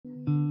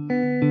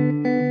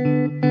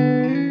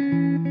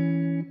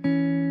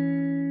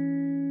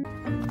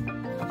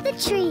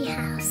tree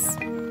house.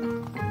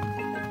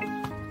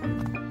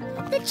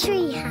 The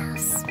tree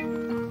house.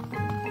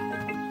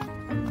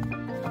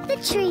 The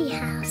tree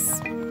house.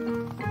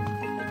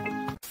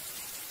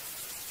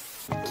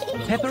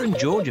 Peppa and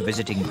George are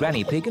visiting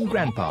Granny Pig and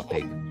Grandpa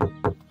Pig.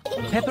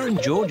 Peppa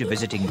and George are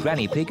visiting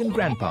Granny Pig and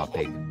Grandpa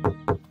Pig.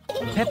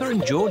 Peppa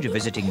and George are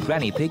visiting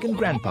Granny Pig and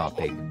Grandpa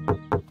Pig.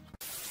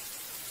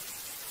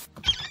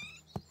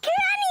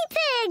 Granny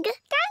Pig!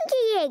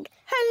 Donkey Pig!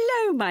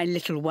 Hello, my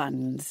little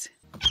ones.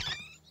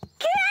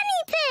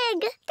 Granny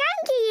Pig!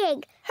 Donkey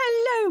Pig!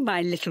 Hello,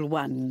 my little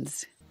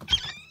ones.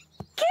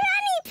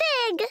 Granny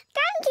Pig!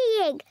 Donkey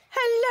Pig!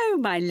 Hello,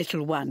 my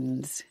little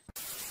ones.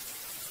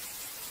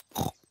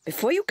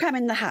 Before you come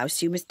in the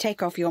house, you must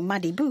take off your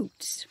muddy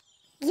boots.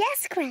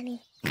 Yes,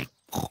 Granny.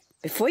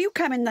 Before you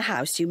come in the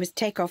house, you must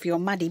take off your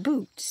muddy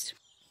boots.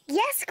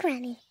 Yes,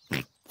 Granny.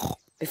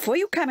 Before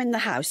you come in the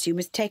house, you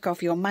must take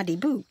off your muddy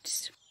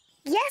boots.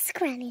 Yes,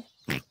 Granny.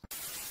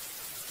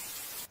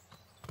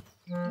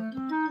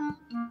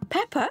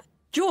 Peppa,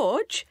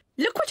 George,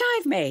 look what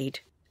I've made.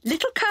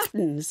 Little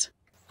curtains.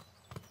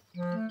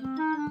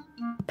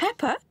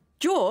 Peppa,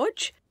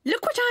 George,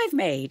 look what I've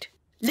made.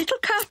 Little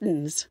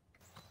curtains.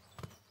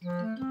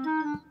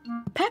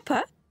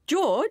 Peppa,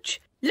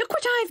 George, look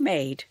what I've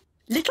made.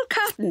 Little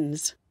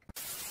curtains.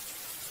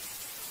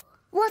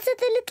 What are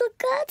the little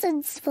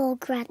curtains for,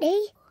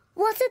 Granny?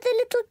 What are the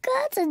little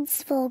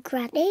curtains for,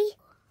 Granny?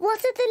 What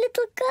are the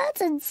little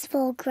curtains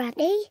for,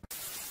 Granny?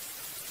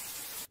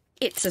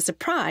 It's a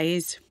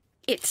surprise.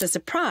 It's a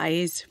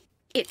surprise.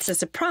 It's a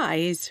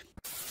surprise.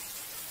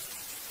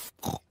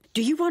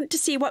 Do you want to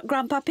see what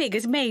Grandpa Pig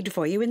has made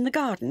for you in the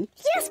garden?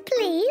 Yes,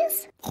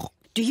 please.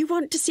 Do you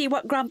want to see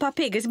what Grandpa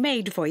Pig has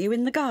made for you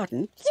in the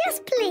garden? Yes,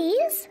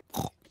 please.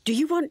 Do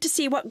you want to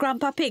see what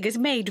Grandpa Pig has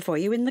made for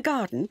you in the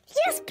garden?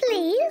 Yes,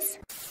 please.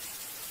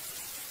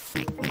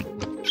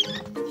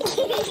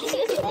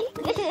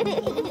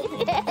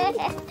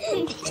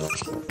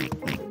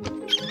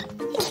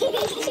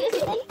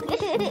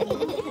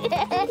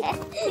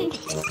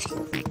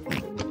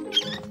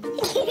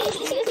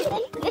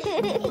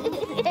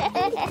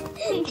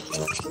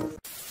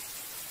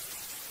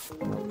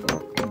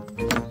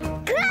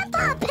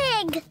 Grandpa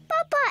Pig!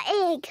 Papa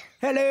Egg!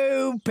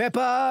 Hello,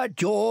 Peppa,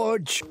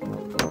 George.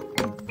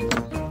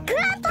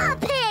 Grandpa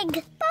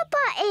Pig!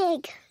 Papa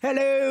Egg!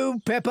 Hello,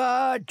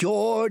 Peppa,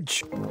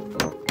 George.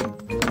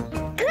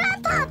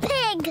 Grandpa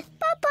Pig!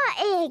 Papa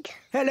Egg!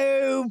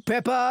 Hello,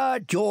 Peppa,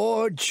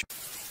 George.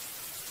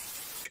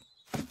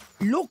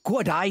 Look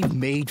what I've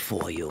made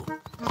for you.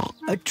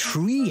 A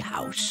tree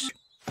house.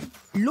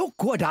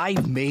 Look what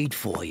I've made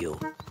for you.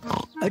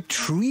 A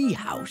tree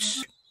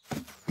house.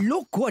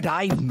 Look what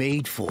I've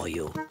made for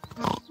you.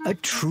 A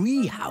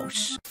tree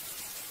house.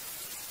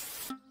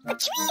 A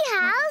tree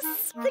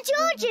house for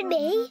George and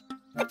me.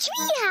 A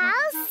tree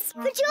house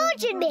for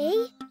George and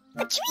me.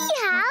 A tree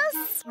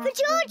house for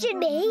George and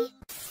me.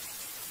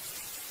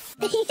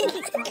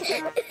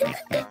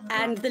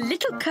 And the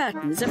little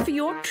curtains are for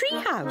your tree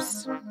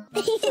house.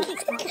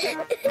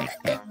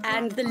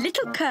 And the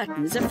little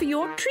curtains are for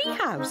your tree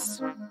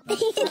house.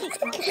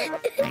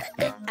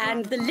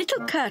 And the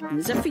little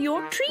curtains are for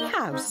your tree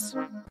house.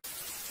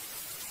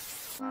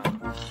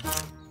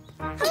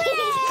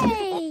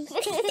 Hooray!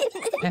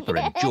 Peppa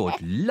and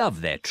George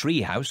love their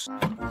tree house.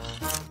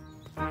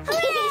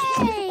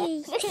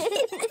 Hooray!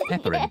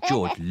 Peppa and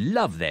George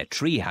love their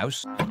tree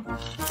house.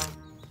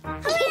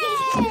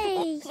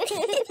 Hooray!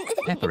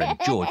 Peppa and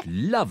George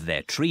love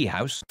their tree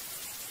house.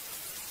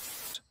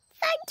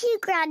 Thank you,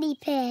 Granny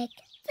Pig.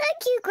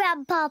 Thank you,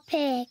 Grandpa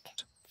Pig.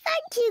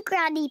 Thank you,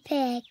 Granny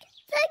Pig.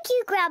 Thank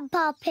you,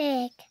 Grandpa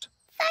Pig.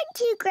 Thank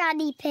you,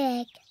 Granny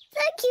Pig.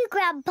 Thank you,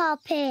 Grandpa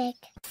Pig.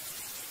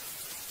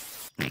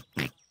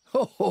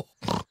 Ho, ho.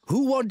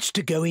 Who wants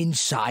to go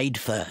inside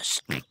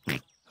first?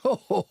 Ho,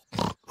 ho.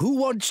 Who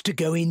wants to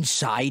go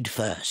inside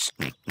first?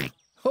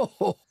 Ho,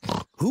 ho.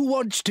 Who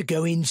wants to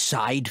go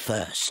inside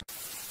first?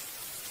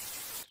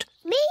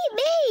 Me.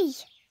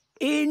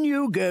 In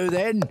you go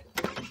then.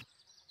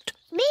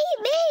 Me.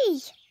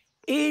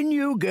 In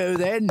you go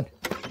then.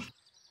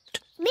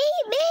 Me.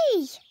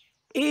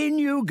 In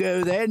you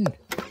go then.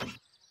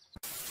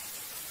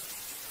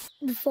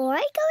 Before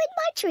I go in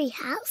my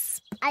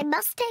treehouse, I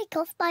must take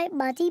off my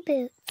muddy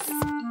boots.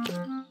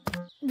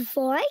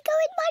 Before I go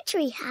in my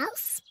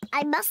treehouse,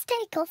 I must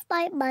take off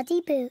my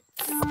muddy boots.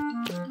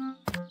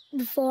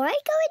 Before I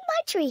go in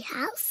my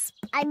treehouse,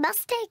 I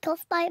must take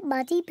off my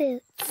muddy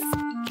boots.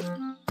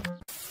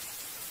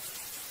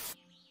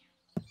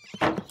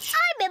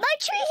 I'm in my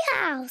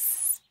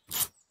treehouse.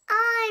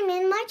 I'm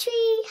in my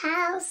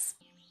treehouse.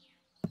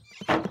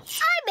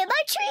 I'm in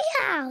my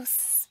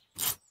treehouse.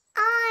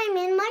 I'm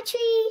in my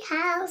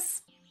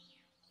treehouse.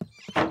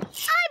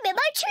 I'm in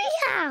my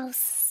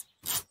treehouse.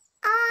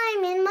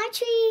 I'm in my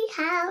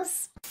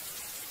treehouse.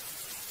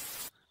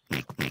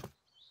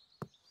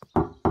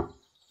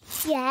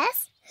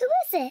 Yes, who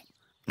is it?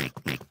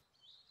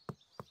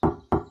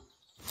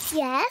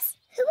 Yes,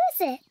 who is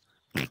it?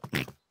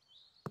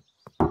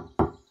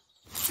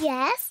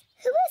 Yes,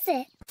 who is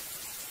it?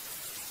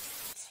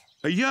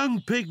 A young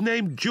pig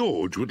named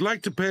George would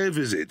like to pay a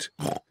visit.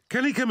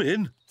 Can he come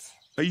in?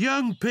 A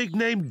young pig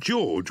named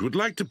George would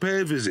like to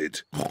pay a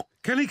visit.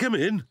 Can he come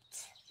in?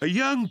 A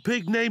young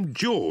pig named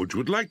George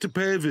would like to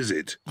pay a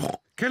visit.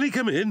 Can he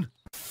come in?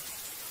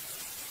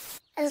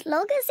 As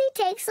long as he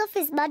takes off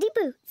his muddy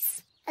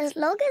boots. As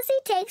long as he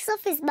takes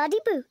off his muddy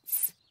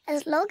boots.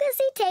 As long as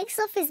he takes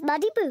off his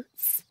muddy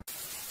boots.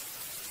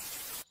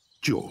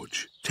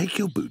 George, take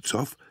your boots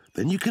off,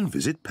 then you can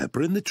visit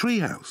Peppa in the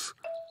treehouse.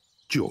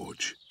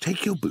 George,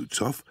 take your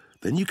boots off,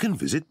 then you can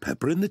visit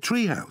Peppa in the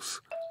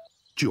treehouse.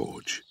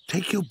 George,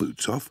 take your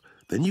boots off,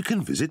 then you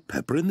can visit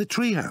Peppa in the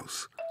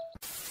treehouse.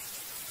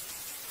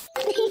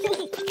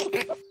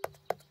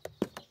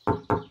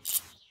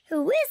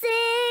 Who is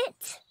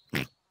it?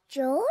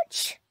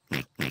 George?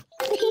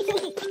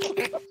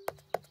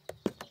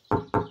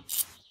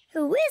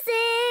 Who is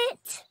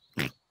it?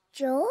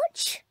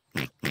 George?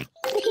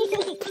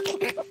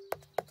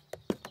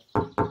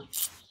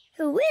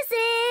 Who is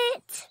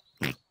it?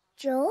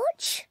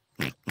 George?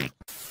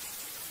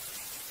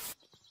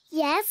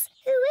 Yes,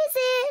 who is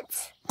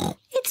it?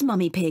 It's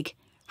Mummy Pig.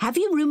 Have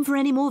you room for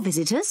any more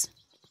visitors?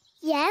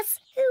 Yes,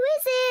 who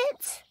is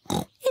it?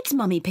 It's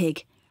Mummy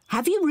Pig.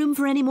 Have you room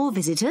for any more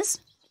visitors?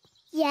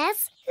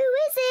 Yes, who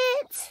is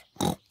it?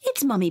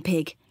 It's Mummy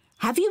Pig.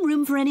 Have you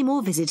room for any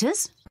more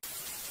visitors?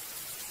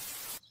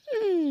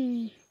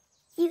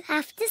 You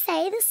have to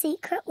say the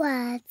secret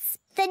words.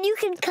 Then you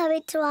can come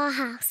into our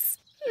house.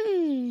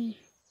 You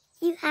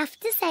have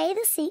to say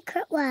the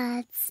secret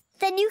words.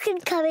 Then you can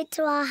come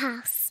into our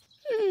house.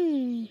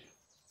 You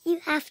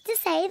have to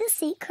say the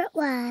secret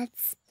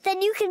words.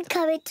 Then you can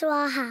come into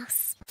our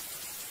house.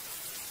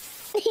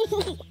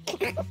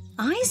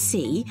 I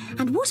see.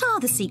 And what are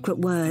the secret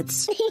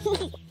words?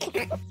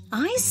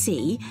 I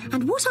see.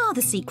 And what are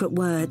the secret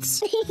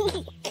words?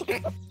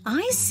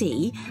 I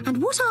see.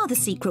 And what are the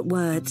secret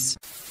words?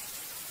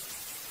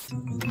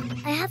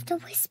 I have to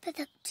whisper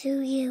them to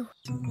you.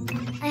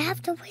 I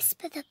have to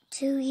whisper them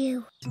to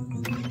you.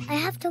 I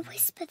have to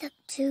whisper them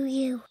to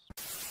you.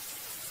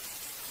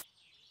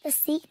 The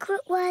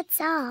secret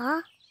words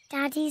are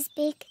Daddy's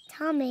big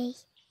tummy.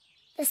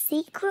 The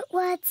secret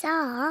words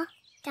are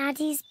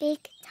Daddy's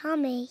big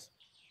tummy.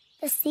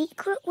 The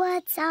secret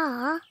words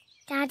are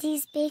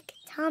Daddy's big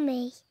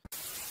tummy.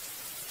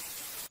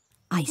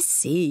 I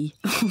see.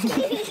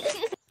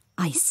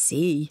 I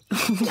see.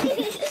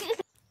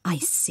 I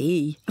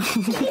see.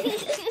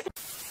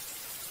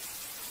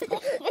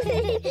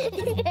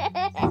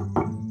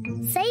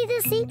 Say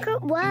the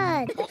secret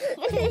word.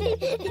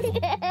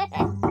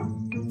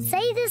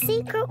 Say the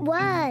secret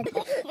word.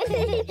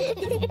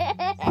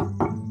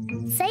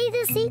 Say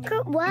the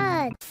secret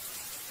word.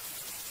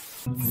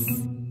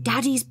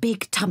 Daddy's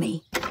big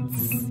tummy.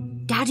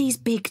 Daddy's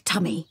big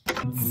tummy.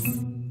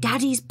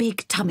 Daddy's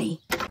big tummy.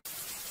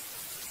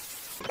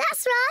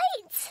 That's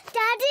right.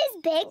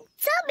 Daddy's big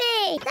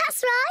tummy.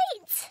 That's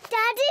right.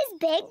 Daddy's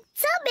big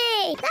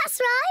tummy. That's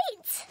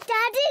right.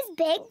 Daddy's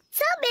big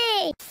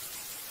tummy.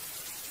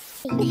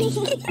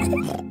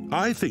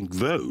 I think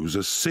those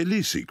are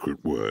silly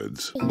secret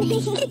words.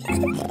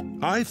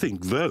 I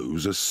think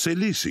those are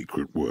silly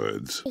secret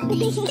words.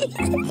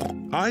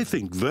 I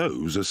think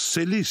those are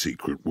silly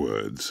secret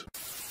words.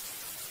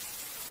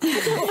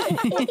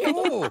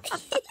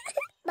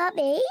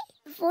 Mummy,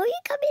 before you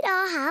come in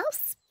our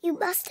house, you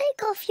must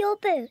take off your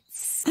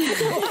boots.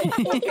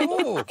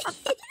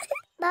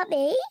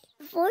 Mummy,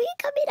 before you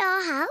come in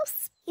our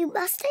house, you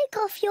must take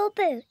off your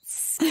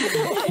boots.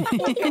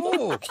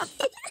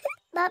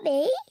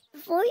 Mummy,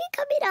 before you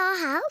come in our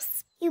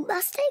house, you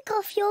must take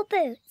off your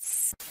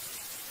boots.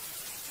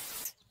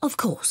 Of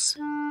course.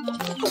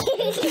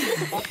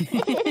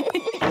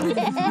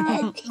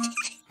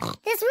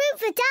 There's room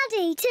for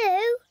Daddy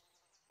too.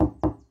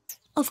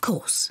 Of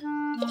course.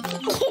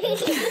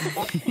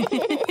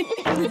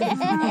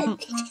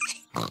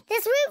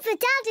 There's room for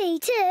Daddy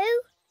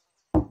too.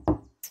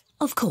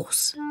 Of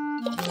course.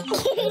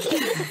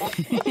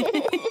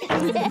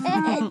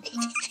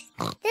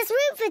 There's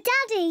room for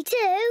Daddy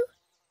too.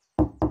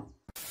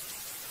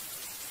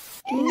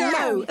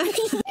 No!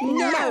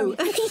 No!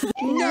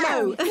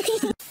 No!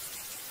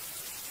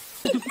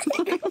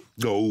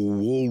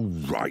 Oh, all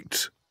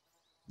right.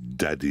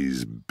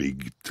 Daddy's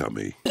big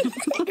tummy.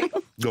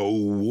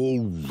 Oh,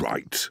 all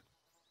right.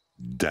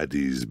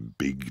 Daddy's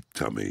big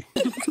tummy.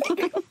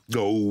 Oh,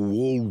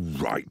 all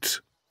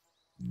right.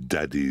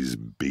 Daddy's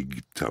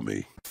big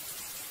tummy.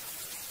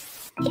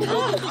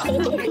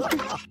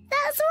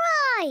 That's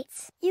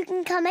right. You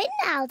can come in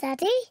now,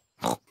 Daddy.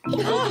 That's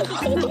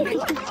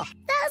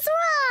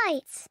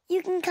right.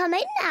 You can come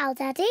in now,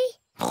 Daddy.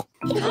 That's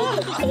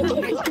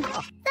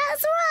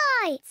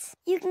right.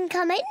 You can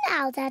come in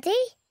now, Daddy.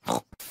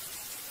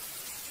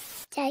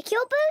 Take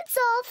your boots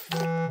off.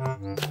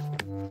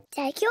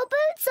 Take your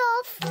boots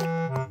off.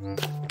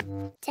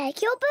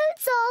 Take your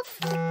boots off.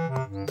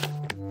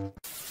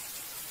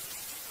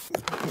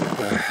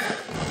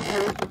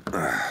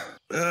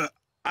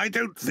 I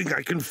don't think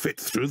I can fit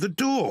through the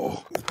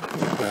door.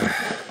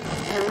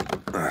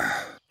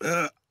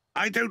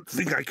 I don't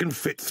think I can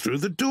fit through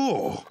the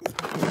door.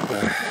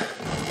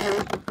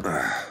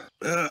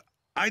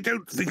 I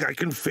don't think I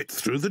can fit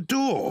through the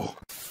door.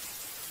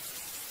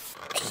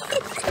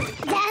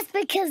 That's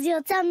because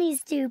your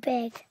tummy's too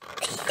big.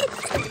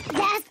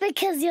 That's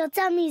because your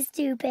tummy's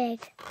too big.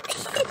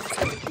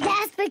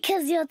 That's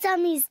because your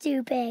tummy's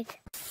too big.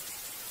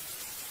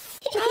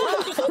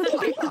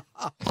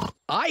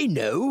 I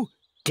know.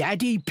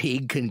 Daddy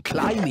Pig can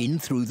climb in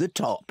through the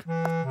top.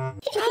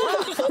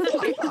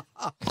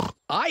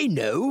 I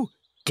know.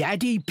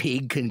 Daddy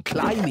Pig can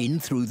climb in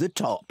through the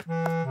top.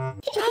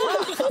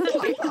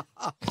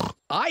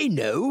 I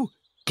know.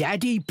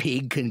 Daddy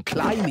Pig can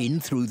climb in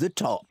through the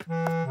top.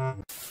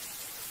 Granny,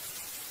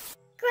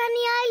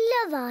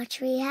 I love our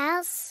tree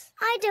house.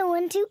 I don't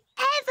want to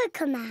ever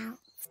come out.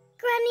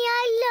 Granny,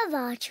 I love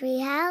our tree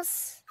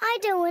house. I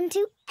don't want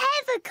to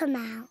ever come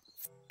out.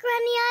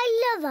 Granny,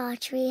 I love our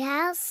tree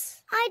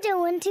house. I don't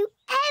want to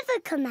ever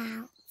come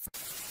out.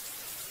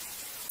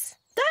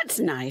 That's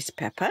nice,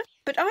 Peppa.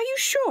 But are you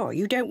sure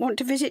you don't want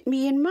to visit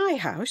me in my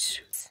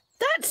house?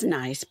 That's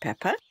nice,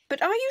 Peppa.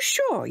 But are you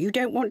sure you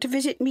don't want to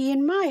visit me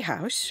in my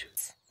house?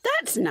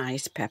 That's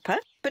nice, Peppa.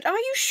 But are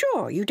you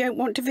sure you don't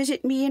want to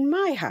visit me in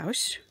my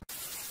house?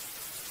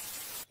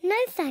 No,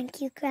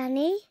 thank you,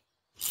 Granny.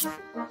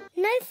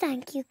 No,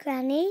 thank you,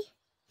 Granny.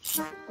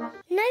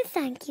 No,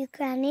 thank you,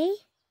 Granny.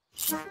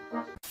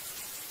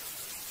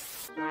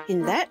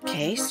 In that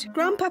case,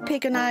 Grandpa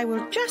Pig and I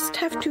will just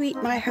have to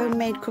eat my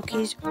homemade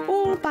cookies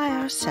all by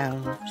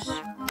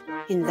ourselves.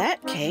 In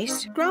that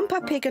case, Grandpa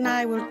Pig and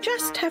I will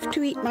just have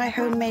to eat my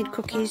homemade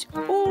cookies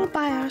all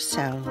by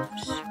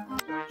ourselves.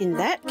 In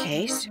that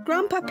case,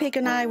 Grandpa Pig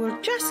and I will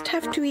just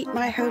have to eat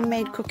my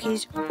homemade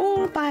cookies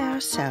all by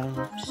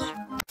ourselves.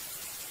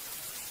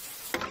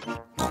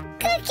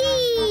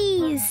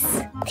 Cookies!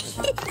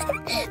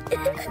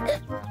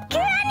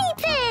 Granny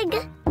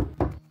Pig!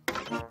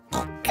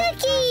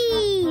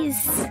 Cookies!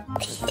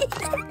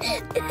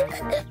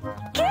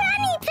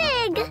 Granny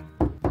Pig!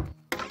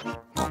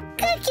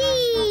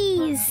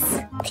 Cookies!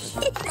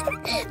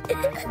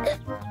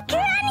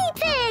 Granny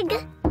Pig!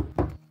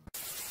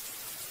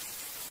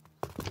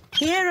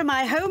 Here are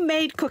my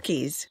homemade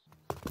cookies.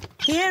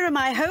 Here are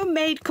my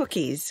homemade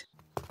cookies.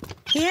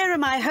 Here are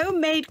my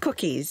homemade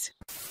cookies.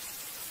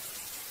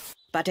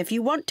 But if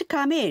you want to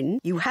come in,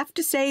 you have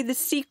to say the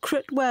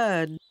secret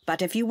word.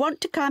 But if you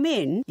want to come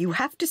in, you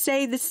have to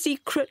say the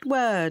secret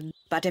word.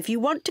 But if you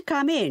want to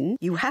come in,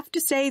 you have to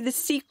say the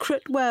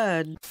secret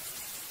word.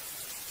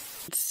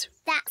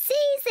 That's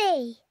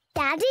easy.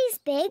 Daddy's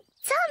big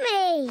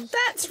tummy.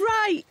 That's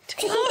right.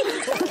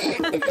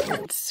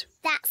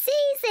 That's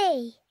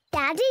easy.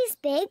 Daddy's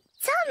big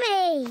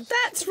tummy.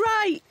 That's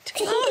right.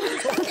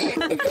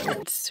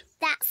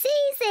 That's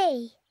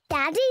easy.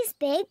 Daddy's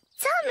big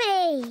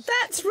tummy.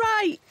 That's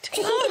right.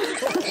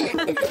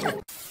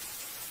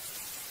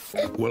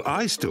 Well,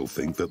 I still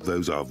think that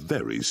those are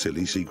very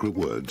silly secret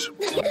words.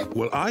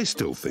 Well, I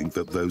still think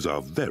that those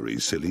are very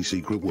silly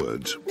secret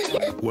words.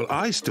 Well,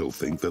 I still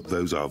think that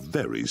those are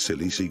very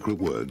silly secret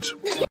words.